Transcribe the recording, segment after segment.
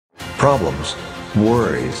problems,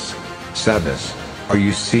 worries, sadness? Are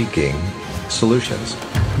you seeking solutions?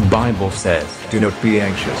 Bible says, Do not be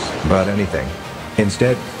anxious about anything.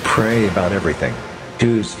 Instead, pray about everything.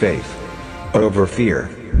 Choose faith over fear.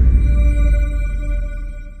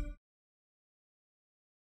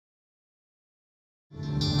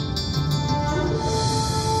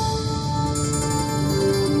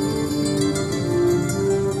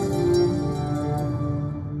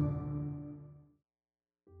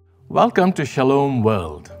 Welcome to Shalom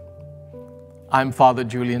World. I'm Father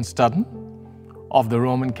Julian Studden of the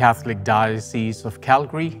Roman Catholic Diocese of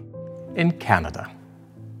Calgary in Canada.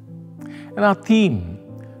 And our theme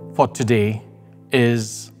for today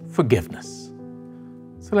is forgiveness.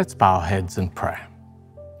 So let's bow our heads in prayer.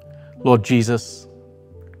 Lord Jesus,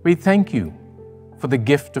 we thank you for the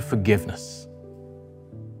gift of forgiveness.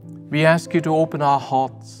 We ask you to open our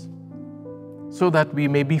hearts so that we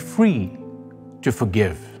may be free to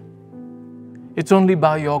forgive. It's only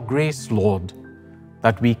by your grace, Lord,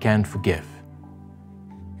 that we can forgive.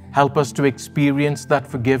 Help us to experience that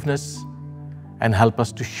forgiveness and help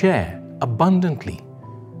us to share abundantly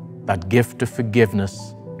that gift of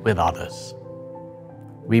forgiveness with others.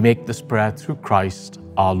 We make this prayer through Christ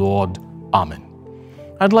our Lord. Amen.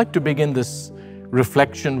 I'd like to begin this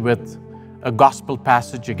reflection with a gospel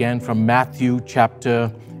passage again from Matthew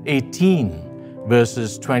chapter 18,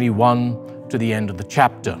 verses 21 to the end of the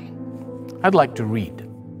chapter. I'd like to read.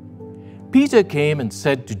 Peter came and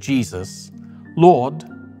said to Jesus, Lord,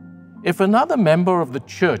 if another member of the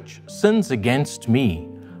church sins against me,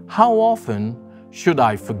 how often should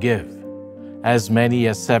I forgive? As many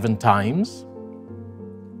as 7 times?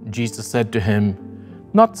 Jesus said to him,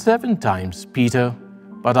 Not 7 times, Peter,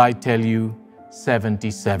 but I tell you,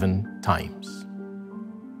 77 times.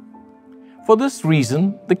 For this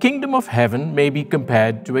reason, the kingdom of heaven may be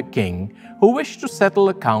compared to a king who wished to settle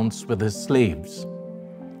accounts with his slaves.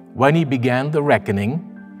 When he began the reckoning,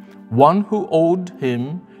 one who owed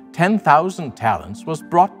him 10,000 talents was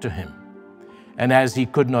brought to him. And as he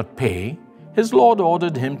could not pay, his lord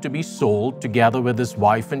ordered him to be sold together with his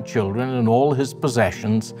wife and children and all his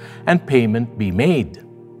possessions, and payment be made.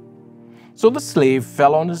 So the slave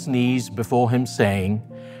fell on his knees before him, saying,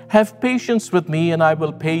 Have patience with me, and I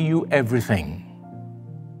will pay you everything.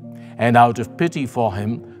 And out of pity for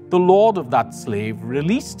him, the lord of that slave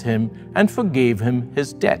released him and forgave him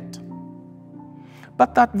his debt.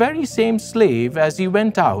 But that very same slave, as he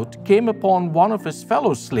went out, came upon one of his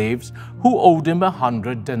fellow slaves who owed him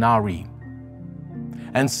 100 denarii.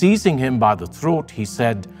 And seizing him by the throat, he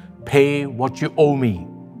said, Pay what you owe me.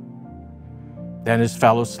 Then his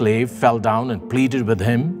fellow slave fell down and pleaded with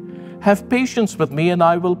him, Have patience with me, and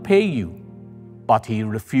I will pay you. But he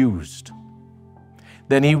refused.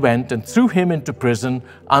 Then he went and threw him into prison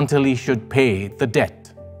until he should pay the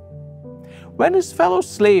debt. When his fellow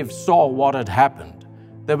slaves saw what had happened,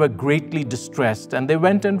 they were greatly distressed, and they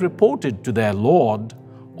went and reported to their lord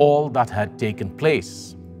all that had taken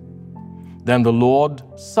place. Then the Lord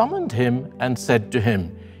summoned him and said to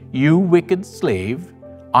him, You wicked slave,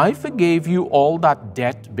 I forgave you all that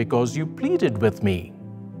debt because you pleaded with me.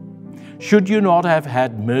 Should you not have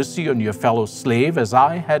had mercy on your fellow slave as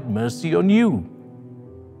I had mercy on you?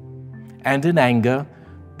 And in anger,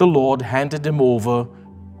 the Lord handed him over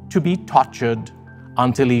to be tortured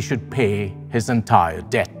until he should pay his entire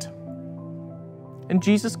debt. And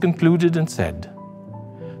Jesus concluded and said,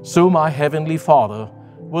 So my heavenly Father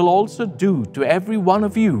will also do to every one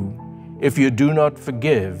of you if you do not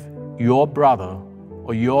forgive your brother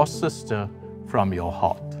or your sister from your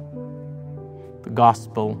heart. The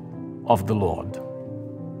Gospel of the Lord.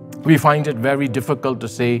 We find it very difficult to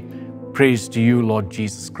say, Praise to you, Lord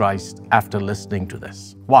Jesus Christ, after listening to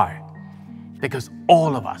this. Why? Because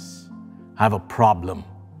all of us have a problem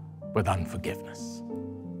with unforgiveness.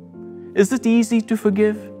 Is it easy to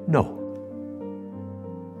forgive? No.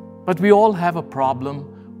 But we all have a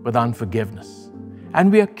problem with unforgiveness,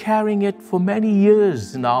 and we are carrying it for many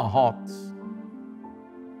years in our hearts.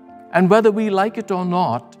 And whether we like it or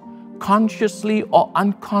not, consciously or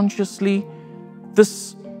unconsciously,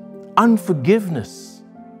 this unforgiveness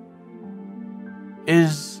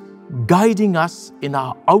is guiding us in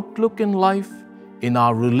our outlook in life, in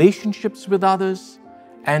our relationships with others,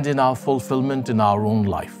 and in our fulfillment in our own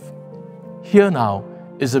life. Here now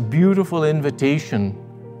is a beautiful invitation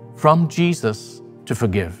from Jesus to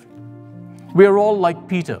forgive. We are all like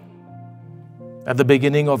Peter. At the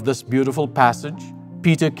beginning of this beautiful passage,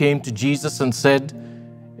 Peter came to Jesus and said,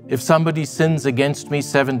 If somebody sins against me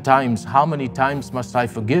 7 times, how many times must I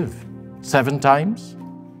forgive? 7 times?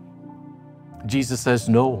 Jesus says,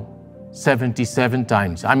 no, 77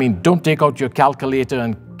 times. I mean, don't take out your calculator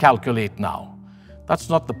and calculate now. That's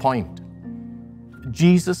not the point.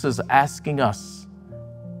 Jesus is asking us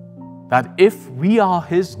that if we are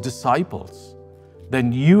His disciples,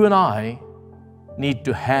 then you and I need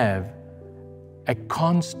to have a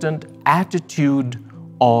constant attitude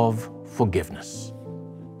of forgiveness.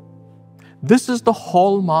 This is the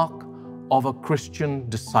hallmark of a Christian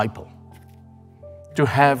disciple, to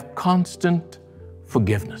have constant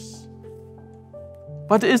forgiveness.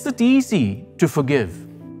 But is it easy to forgive?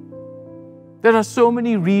 There are so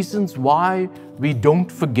many reasons why we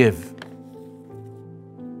don't forgive.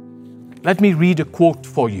 Let me read a quote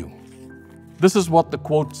for you. This is what the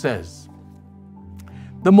quote says.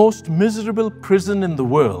 "The most miserable prison in the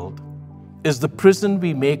world is the prison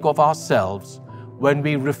we make of ourselves when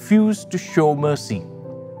we refuse to show mercy.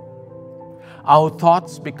 Our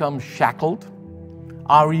thoughts become shackled,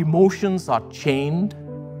 our emotions are chained,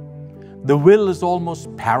 the will is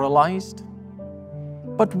almost paralyzed.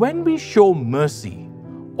 But when we show mercy,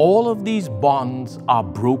 all of these bonds are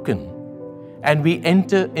broken, and we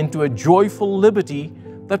enter into a joyful liberty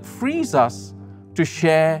that frees us to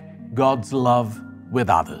share God's love with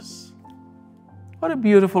others." What a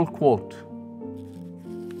beautiful quote.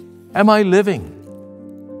 Am I living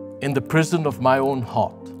in the prison of my own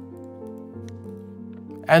heart?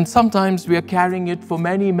 And sometimes we are carrying it for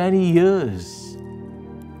many, many years.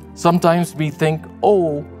 Sometimes we think,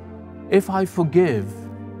 oh, if I forgive,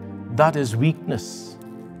 that is weakness.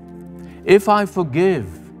 If I forgive,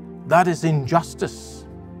 that is injustice.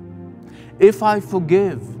 If I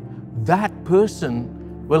forgive, that person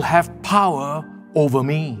will have power over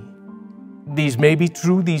me. These may be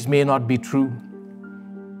true, these may not be true.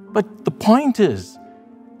 But the point is,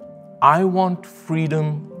 I want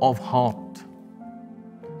freedom of heart.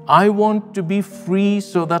 I want to be free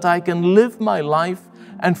so that I can live my life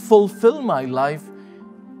and fulfill my life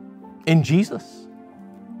in Jesus.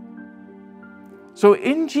 So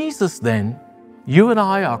in Jesus then, you and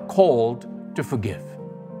I are called to forgive.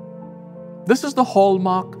 This is the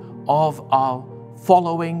hallmark of our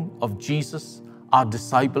following of Jesus, our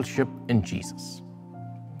discipleship in Jesus.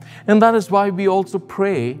 And that is why we also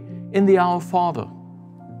pray in the Our Father.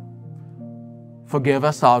 Forgive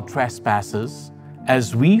us our trespasses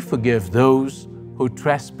as we forgive those who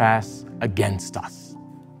trespass against us.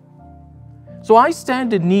 So I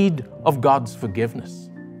stand in need of God's forgiveness.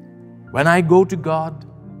 When I go to God,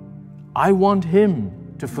 I want Him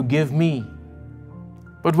to forgive me.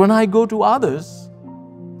 But when I go to others,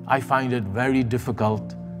 I find it very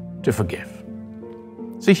difficult to forgive.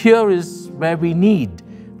 So here is where we need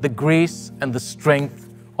the grace and the strength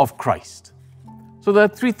of Christ. So there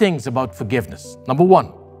are three things about forgiveness. Number one,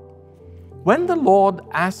 when the Lord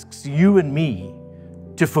asks you and me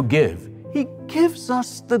to forgive, He gives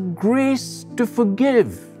us the grace to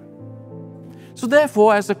forgive. So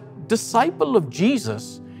therefore, as a disciple of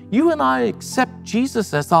Jesus, you and I accept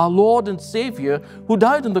Jesus as our Lord and Savior who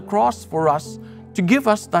died on the cross for us to give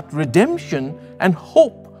us that redemption and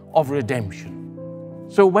hope of redemption.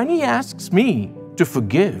 So when He asks me to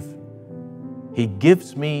forgive, He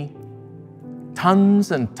gives me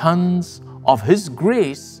tons and tons of His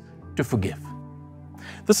grace to forgive.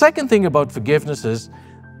 The second thing about forgiveness is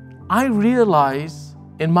I realize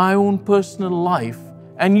in my own personal life,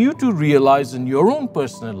 and you too realize in your own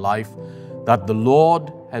personal life, that the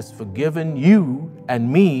Lord has forgiven you and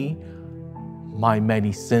me my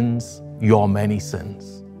many sins, your many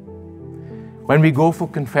sins. When we go for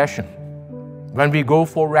confession, when we go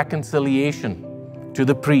for reconciliation to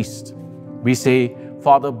the priest, we say,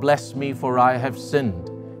 "Father, bless me, for I have sinned.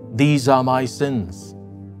 These are my sins."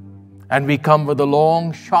 And we come with a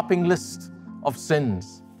long shopping list of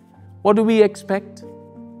sins. What do we expect?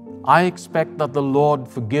 I expect that the Lord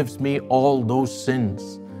forgives me all those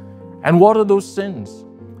sins. And what are those sins?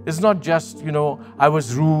 It's not just, I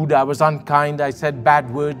was rude, I was unkind, I said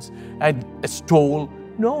bad words, I stole.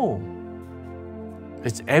 No.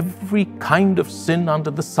 It's every kind of sin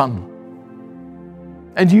under the sun.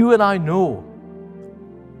 And you and I know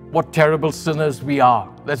what terrible sinners we are.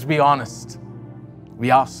 Let's be honest. We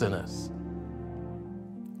are sinners.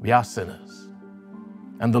 We are sinners.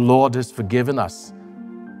 And the Lord has forgiven us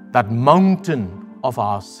that mountain of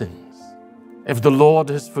our sins. If the Lord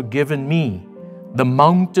has forgiven me the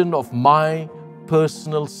mountain of my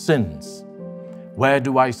personal sins, where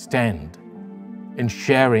do I stand in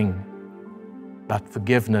sharing that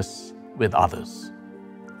forgiveness with others?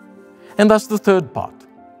 And that's the third part.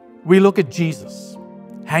 We look at Jesus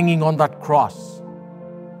hanging on that cross.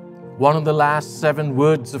 One of the last 7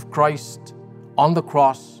 words of Christ on the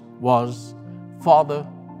cross was, "Father,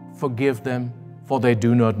 forgive them, for they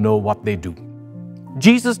do not know what they do."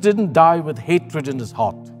 Jesus didn't die with hatred in His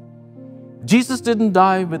heart. Jesus didn't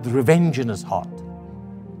die with revenge in his heart.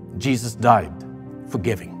 Jesus died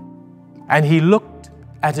forgiving. And he looked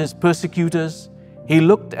at his persecutors. He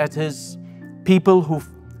looked at his people who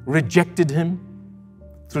rejected him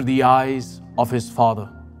through the eyes of his Father.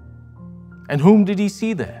 And whom did he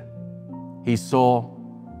see there? He saw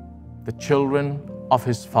the children of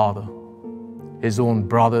his Father, his own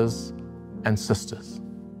brothers and sisters.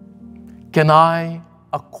 Can I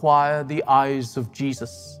acquire the eyes of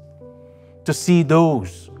Jesus to see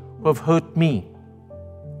those who have hurt me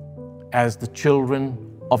as the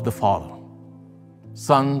children of the Father,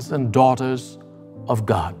 sons and daughters of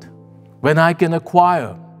God? When I can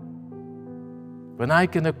acquire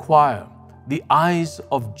the eyes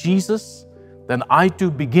of Jesus, then I too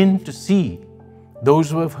begin to see those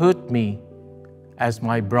who have hurt me as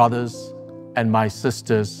my brothers and my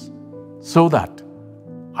sisters, so that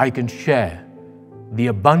I can share the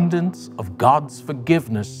abundance of God's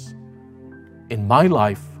forgiveness in my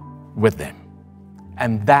life with them.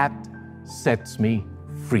 And that sets me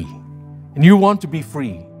free. And you want to be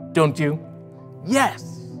free, don't you?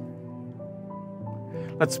 Yes.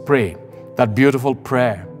 Let's pray that beautiful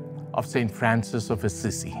prayer of St. Francis of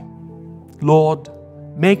Assisi. Lord,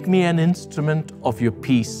 make me an instrument of your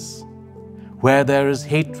peace. Where there is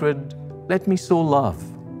hatred, let me sow love.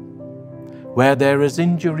 Where there is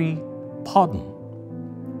injury, pardon.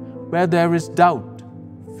 Where there is doubt,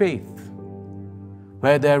 faith.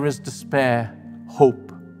 Where there is despair,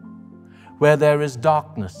 hope. Where there is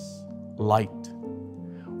darkness, light.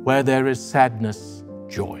 Where there is sadness,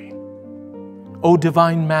 joy. O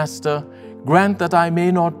Divine Master, grant that I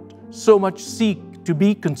may not so much seek to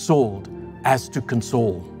be consoled as to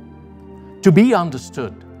console, to be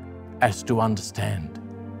understood as to understand,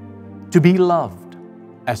 to be loved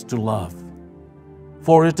as to love.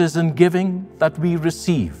 For it is in giving that we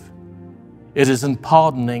receive, it is in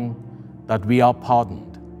pardoning that we are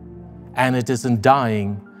pardoned, and it is in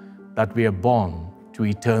dying that we are born to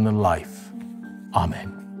eternal life.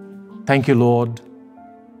 Amen. Thank you, Lord,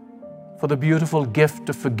 for the beautiful gift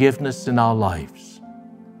of forgiveness in our lives.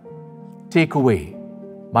 Take away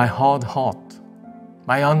my hard heart,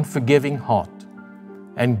 my unforgiving heart,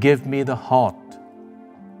 and give me the heart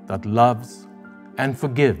that loves and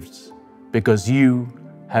forgives, because you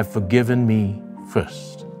have forgiven me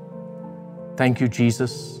first. Thank you,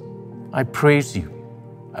 Jesus. I praise you.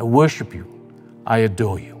 I worship you. I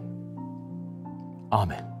adore you.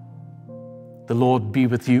 Amen. The Lord be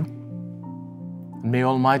with you. And may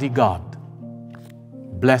Almighty God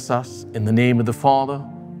bless us in the name of the Father,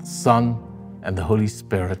 the Son, and the Holy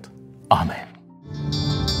Spirit. Amen.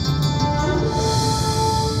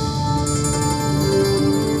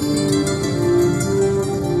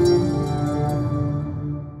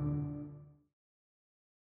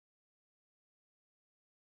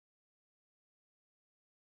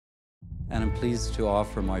 And I'm pleased to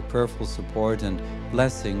offer my prayerful support and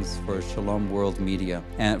blessings for Shalom World Media,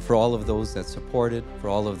 and for all of those that support it, for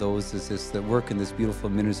all of those that work in this beautiful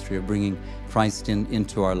ministry of bringing Christ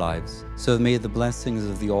into our lives. So may the blessings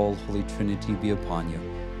of the All-Holy Trinity be upon you,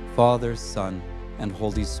 Father, Son, and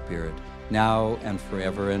Holy Spirit, now and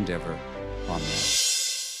forever and ever. Amen.